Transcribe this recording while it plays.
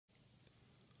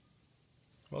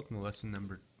Welcome to lesson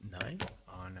number 9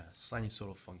 on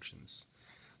sinusoidal functions.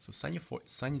 So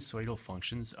sinusoidal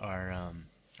functions are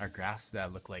graphs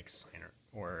that look like sine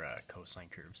or cosine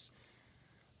curves.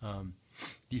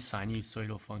 These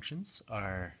sinusoidal functions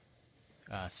are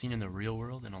seen in the real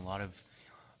world in a lot of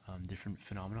different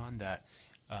phenomenon that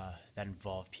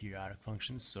involve periodic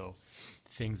functions. So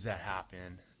things that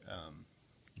happen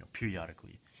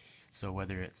periodically. So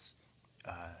whether it's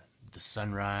the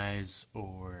sunrise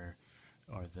or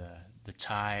the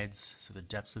tides, so the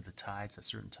depths of the tides at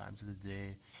certain times of the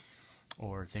day,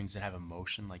 or things that have a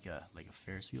motion like a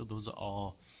Ferris wheel, those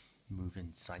all move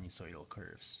in sinusoidal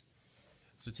curves.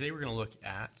 So today we're going to look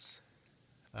at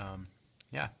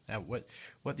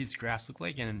what these graphs look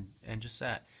like and just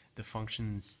at the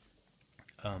functions,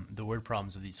 the word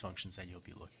problems of these functions that you'll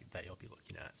be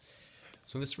looking at.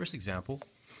 So in this first example,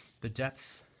 the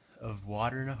depth of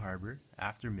water in a harbor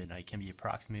after midnight can be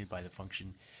approximated by the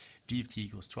function d of t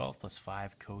equals 12 plus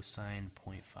 5 cosine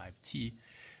 0.5t,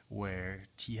 where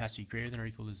t has to be greater than or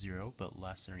equal to 0 but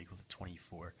less than or equal to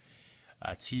 24.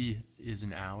 T is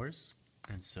in hours,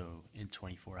 and so in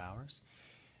 24 hours,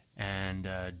 and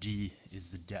d is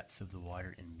the depth of the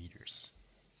water in meters.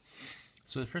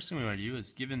 So the first thing we want to do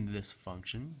is, given this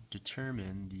function,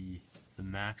 determine the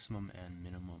maximum and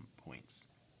minimum points.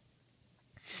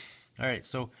 Alright,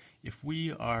 so if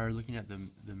we are looking at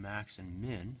the max and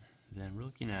min, then we're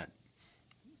looking at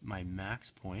my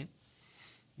max point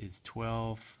is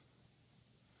 12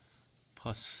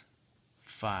 plus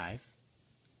 5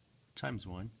 times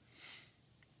 1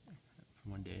 for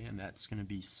one day, and that's going to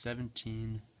be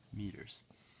 17 meters.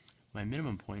 My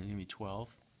minimum point is going to be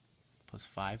 12 plus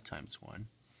 5 times 1,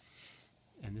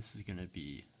 and this is going to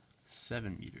be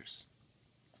 7 meters.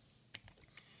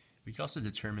 We can also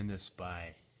determine this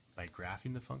by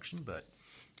graphing the function, but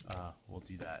we'll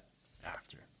do that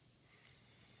after.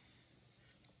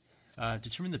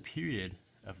 Determine the period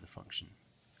of the function.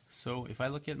 So if I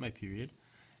look at my period,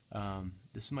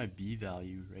 this is my b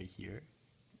value right here,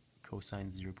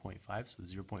 cosine 0.5, so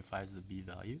 0.5 is the b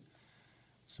value.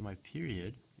 So my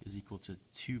period is equal to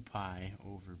 2 pi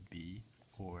over b,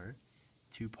 or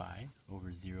 2 pi over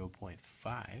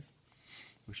 0.5,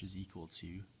 which is equal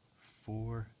to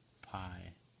 4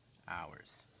 pi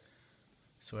hours.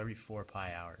 So every 4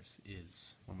 pi hours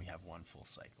is when we have one full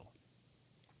cycle.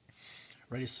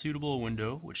 Write a suitable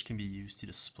window which can be used to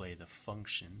display the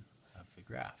function of the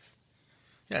graph.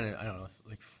 Yeah, and I don't know,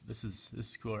 this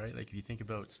is cool, right? Like if you think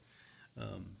about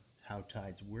how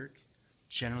tides work,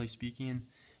 generally speaking,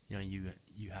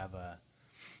 you have a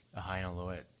high and a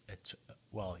low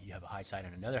well, you have a high tide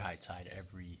and another high tide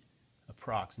every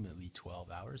approximately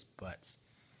 12 hours, but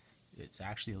it's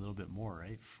actually a little bit more,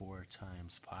 right? 4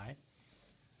 times pi.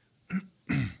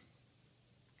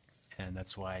 And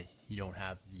that's why you don't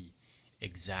have the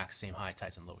exact same high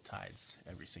tides and low tides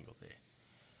every single day.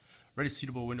 Write a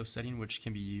suitable window setting which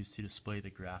can be used to display the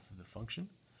graph of the function.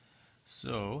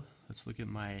 So let's look at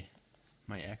my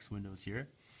x windows here.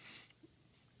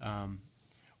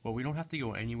 Well, we don't have to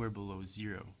go anywhere below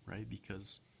 0, right?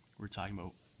 Because we're talking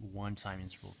about one time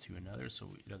interval to another, so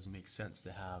it doesn't make sense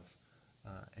to have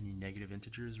any negative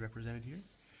integers represented here.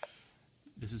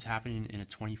 This is happening in a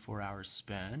 24-hour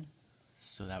span,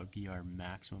 so that would be our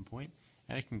maximum point,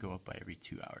 and it can go up by every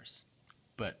 2 hours.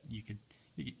 But it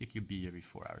could be every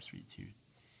 4 hours for you too,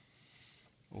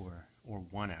 or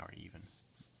 1 hour even.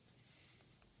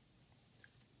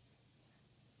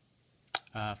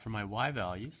 For my y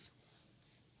values,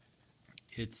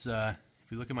 it's if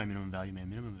we look at my minimum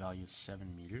value is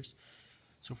 7 meters.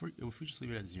 So if we just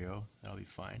leave it at 0, that'll be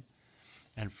fine.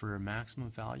 And for a maximum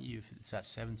value, if it's at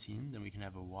 17, then we can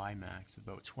have a y max of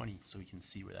about 20, so we can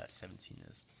see where that 17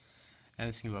 is. And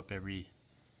it's going to go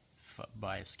up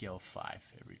by a scale of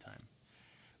 5 every time.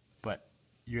 But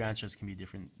your answers can be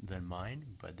different than mine,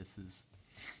 but this is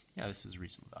a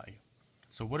reasonable value.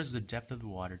 So what is the depth of the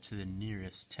water to the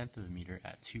nearest tenth of a meter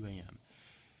at 2 a.m.?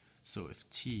 So if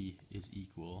t is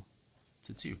equal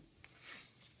to 2.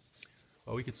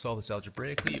 Well, we could solve this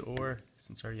algebraically, or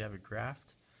since I already have it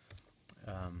graphed,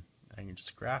 I can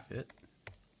just graph it.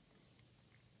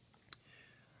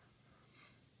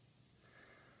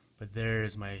 But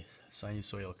there's my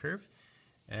sinusoidal curve,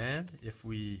 and if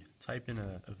we type in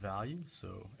a value,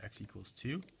 so x equals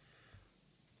 2,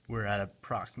 we're at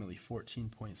approximately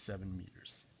 14.7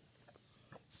 meters.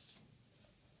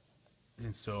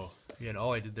 And so, again,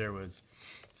 all I did there was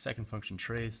second function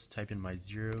trace, type in my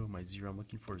 0. My 0 I'm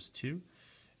looking for is 2,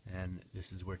 and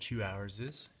this is where 2 hours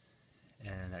is,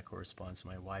 and that corresponds to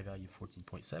my y value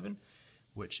 14.7,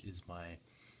 which is my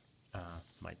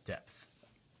depth.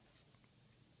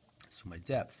 So my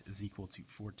depth is equal to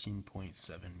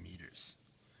 14.7 meters.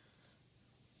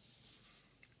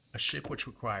 A ship which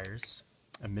requires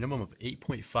a minimum of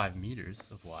 8.5 meters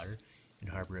of water in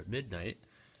harbor at midnight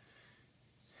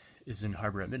is in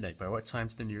harbor at midnight. By what time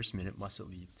to the nearest minute must it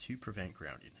leave to prevent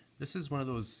grounding? This is one of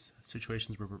those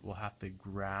situations where we'll have to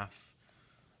graph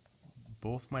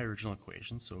both my original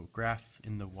equations. So graph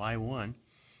in the y1,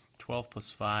 12 plus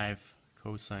 5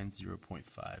 cosine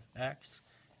 0.5x,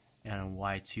 and on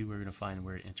y2 we're going to find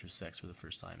where it intersects for the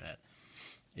first time at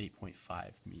 8.5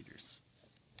 meters.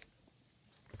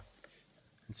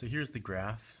 And so here's the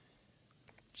graph,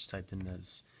 just typed in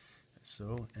as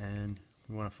so, and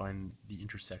we want to find the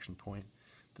intersection point,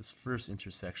 this first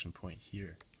intersection point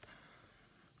here.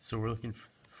 So we're looking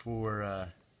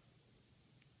for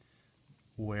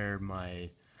where my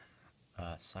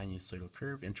sinusoidal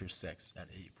curve intersects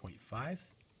at 8.5,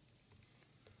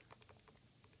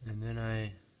 and then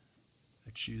I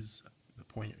choose the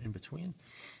point in between,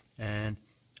 and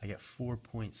I get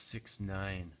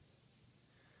 4.69.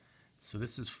 So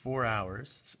this is 4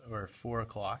 hours, or 4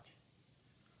 o'clock.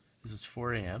 This is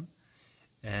 4 a.m.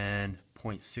 and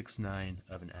 0.69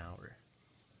 of an hour.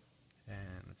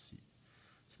 And let's see.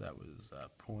 So that was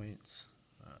one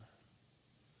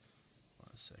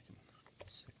second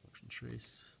motion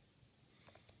trace.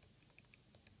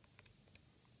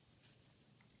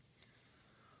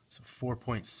 So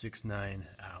 4.69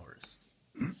 hours.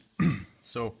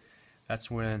 So that's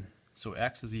when, so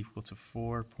x is equal to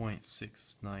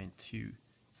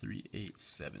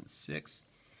 4.6923876.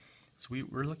 So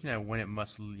we're looking at when it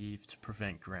must leave to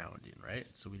prevent grounding, right?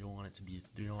 So we don't want it to be,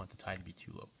 we don't want the tide to be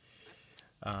too low.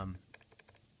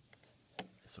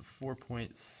 So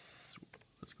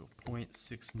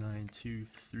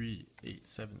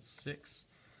 0.6923876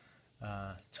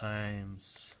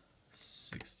 times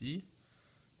 60.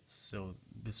 So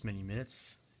this many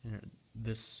minutes,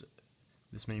 this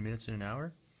many minutes in an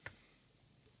hour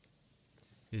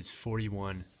is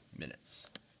 41 minutes.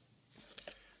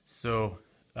 So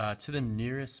to the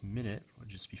nearest minute, would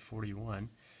just be 41,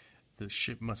 the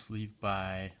ship must leave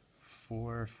by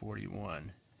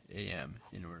 4:41 a.m.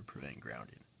 in order to prevent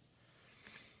grounding.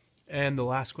 And the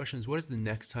last question is, what is the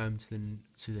next time to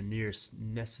the nearest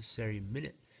necessary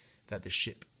minute that the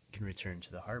ship can return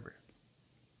to the harbor?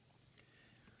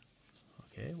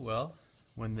 Okay, well,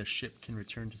 when the ship can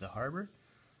return to the harbor,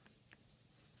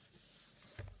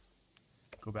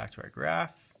 go back to our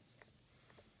graph,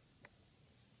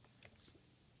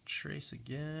 trace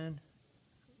again,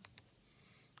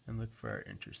 and look for our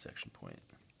intersection point.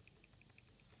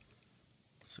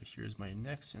 So here's my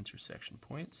next intersection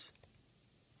point,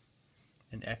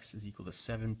 and x is equal to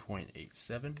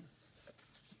 7.87.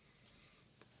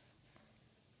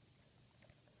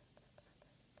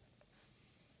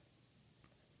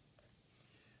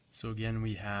 So again,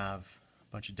 we have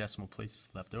a bunch of decimal places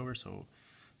left over, so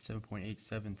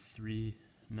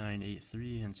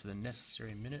 7.873983, and to the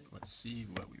necessary minute, let's see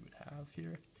what we would have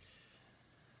here.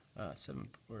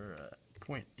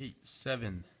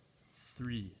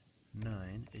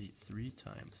 0.873983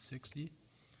 times 60.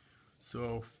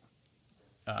 So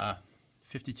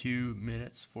 52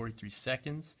 minutes, 43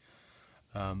 seconds.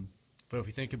 But if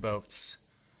we think about,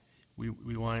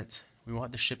 we want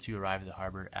the ship to arrive at the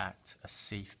harbor at a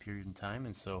safe period in time,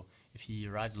 and so if he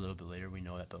arrives a little bit later, we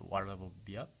know that the water level will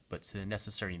be up, but to the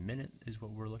necessary minute is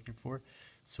what we're looking for.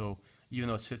 So even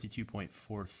though it's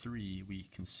 52.43, we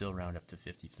can still round up to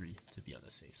 53 to be on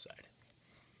the safe side.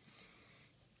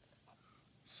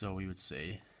 So we would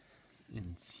say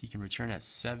he can return at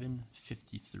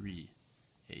 7:53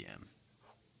 a.m.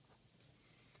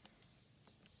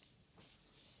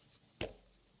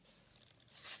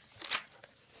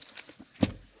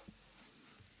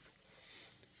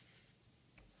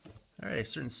 Alright, a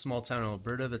certain small town in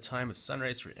Alberta, the time of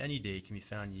sunrise for any day can be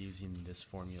found using this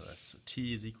formula. So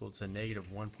t is equal to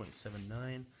negative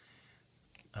 1.79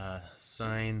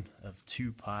 sine of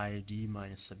 2 pi d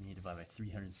minus 78 divided by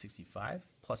 365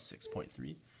 plus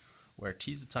 6.3, where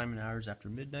t is the time in hours after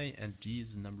midnight and d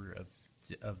is the number of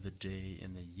the day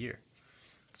in the year.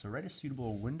 So write a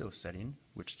suitable window setting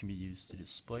which can be used to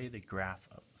display the graph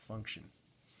of the function.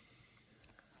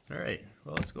 Alright,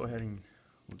 well, let's go ahead and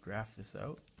we'll graph this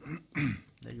out.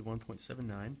 Negative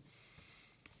 1.79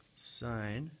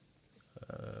 sine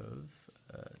of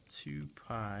 2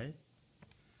 pi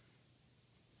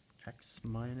x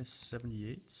minus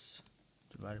 78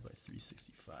 divided by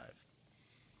 365.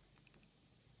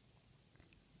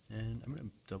 And I'm going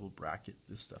to double bracket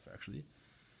this stuff actually.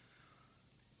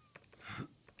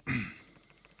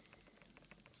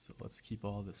 So let's keep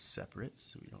all this separate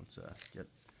so we don't get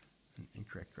an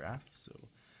incorrect graph. So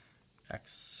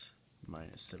x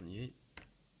minus 78,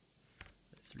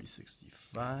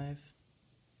 365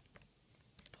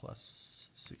 plus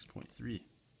 6.3.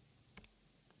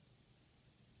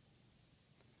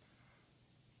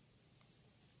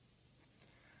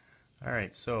 All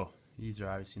right, so these are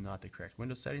obviously not the correct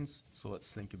window settings, so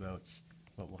let's think about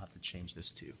what we'll have to change this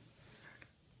to.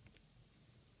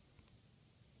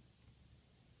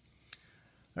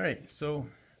 All right, so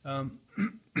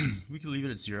we can leave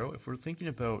it at 0. If we're thinking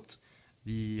about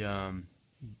the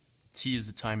T is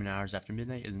the time in hours after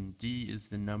midnight, and D is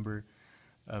the number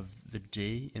of the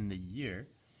day in the year,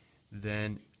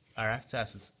 then our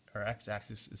x-axis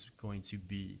is going to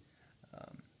be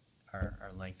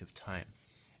our length of time.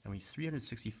 And we have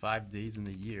 365 days in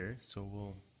the year, so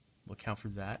we'll count for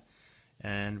that,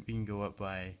 and we can go up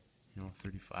by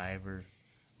 35 or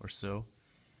so.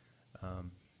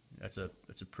 That's a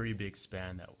pretty big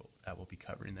span that we'll be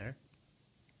covering there.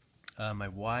 My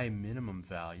y minimum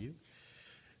value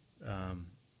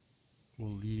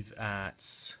we'll leave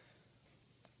at.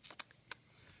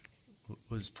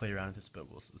 We'll just play around with this,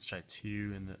 but let's try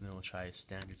 2, and then we'll try a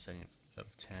standard setting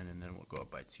of 10, and then we'll go up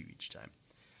by 2 each time.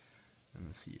 And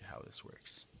let's see how this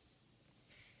works.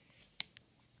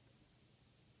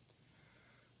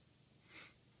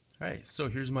 All right, so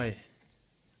here's my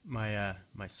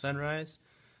sunrise.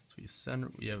 So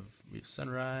we have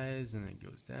sunrise, and then it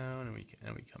goes down, and we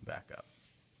come back up.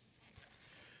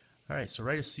 All right, so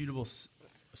write a suitable.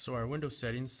 So our window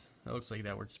settings, that looks like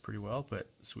that works pretty well. But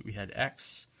so we had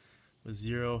x was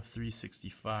 0,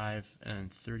 365,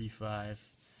 and 35.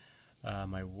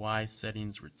 My y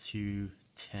settings were 2,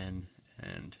 10,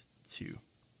 and 2.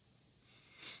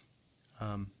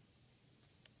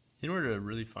 In order to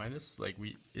really find this, like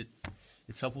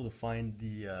it's helpful to find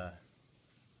the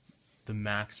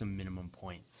max and minimum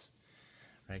points,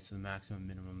 right? So the maximum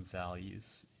minimum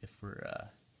values, if we're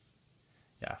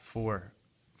for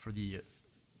the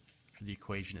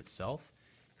equation itself.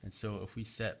 And so if we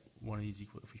set one of these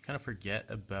equal, if we kind of forget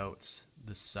about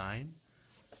the sign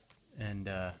and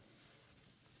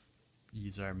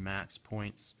use our max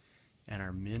points and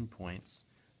our min points,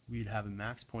 we'd have a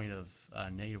max point of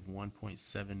negative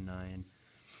 1.79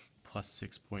 plus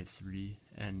 6.3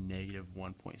 and negative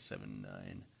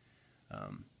 1.79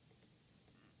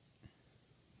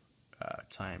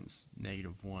 times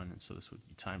negative 1, and so this would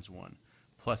be times 1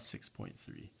 plus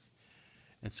 6.3,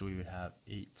 and so we would have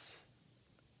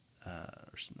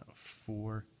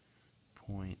 4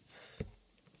 points,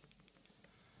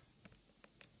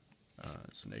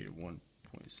 so negative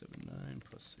 1.79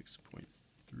 plus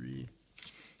 6.3,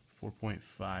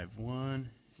 4.51,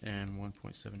 and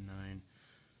 1.79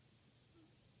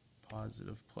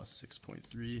 positive plus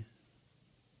 6.3,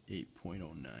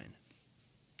 8.09.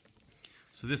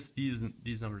 So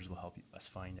these numbers will help us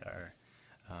find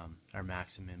our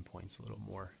max and min points a little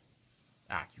more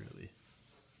accurately.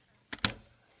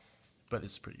 But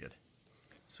it's pretty good.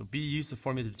 So B, use the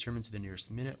formula to determine to the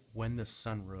nearest minute when the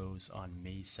sun rose on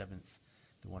May 7th,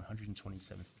 the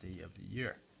 127th day of the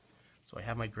year. So I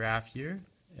have my graph here,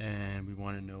 and we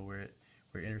want to know where it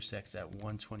intersects at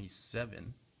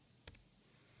 127.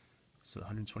 So the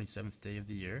 127th day of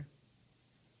the year.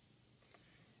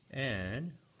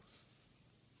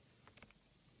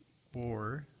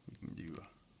 Or we can do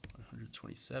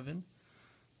 127.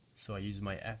 So I use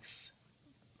my x,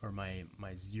 or my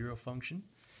 0 function,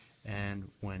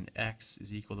 and when x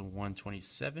is equal to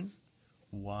 127,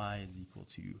 y is equal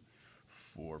to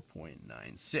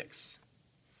 4.96.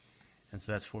 And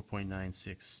so that's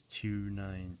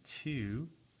 4.96292,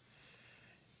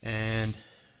 and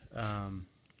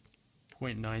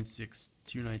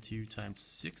 0.96292 times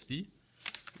 60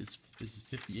 is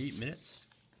 58 minutes.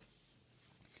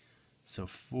 So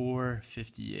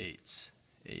 4:58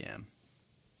 a.m.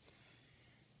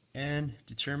 And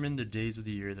determine the days of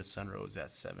the year the sun rose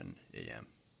at 7 a.m.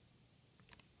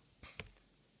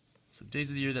 So days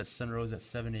of the year that sun rose at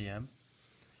 7 a.m.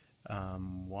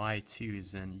 Y2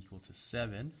 is then equal to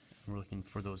 7. And we're looking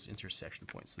for those intersection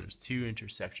points. So there's 2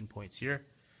 intersection points here.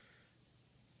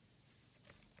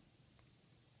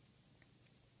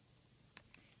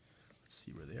 Let's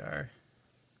see where they are.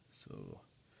 So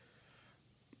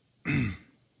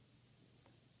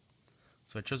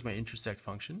so I chose my intersect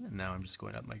function, and now I'm just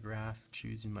going up my graph,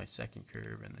 choosing my second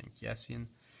curve, and then guessing.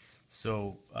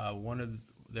 So one of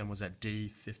them was at day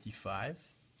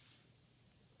 55.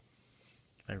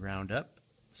 If I round up,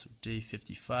 so day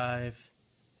 55,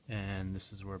 and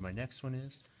this is where my next one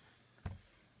is.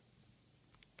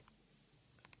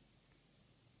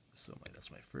 So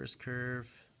that's my first curve.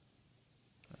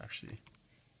 Actually,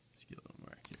 let's get a little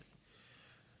more accurate.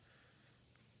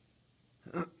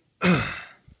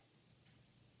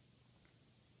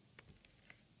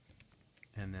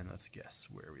 and then let's guess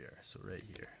where we are. So right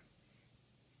here.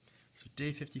 So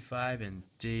day 55 and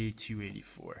day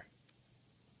 284.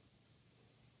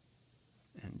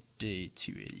 And day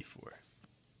 284.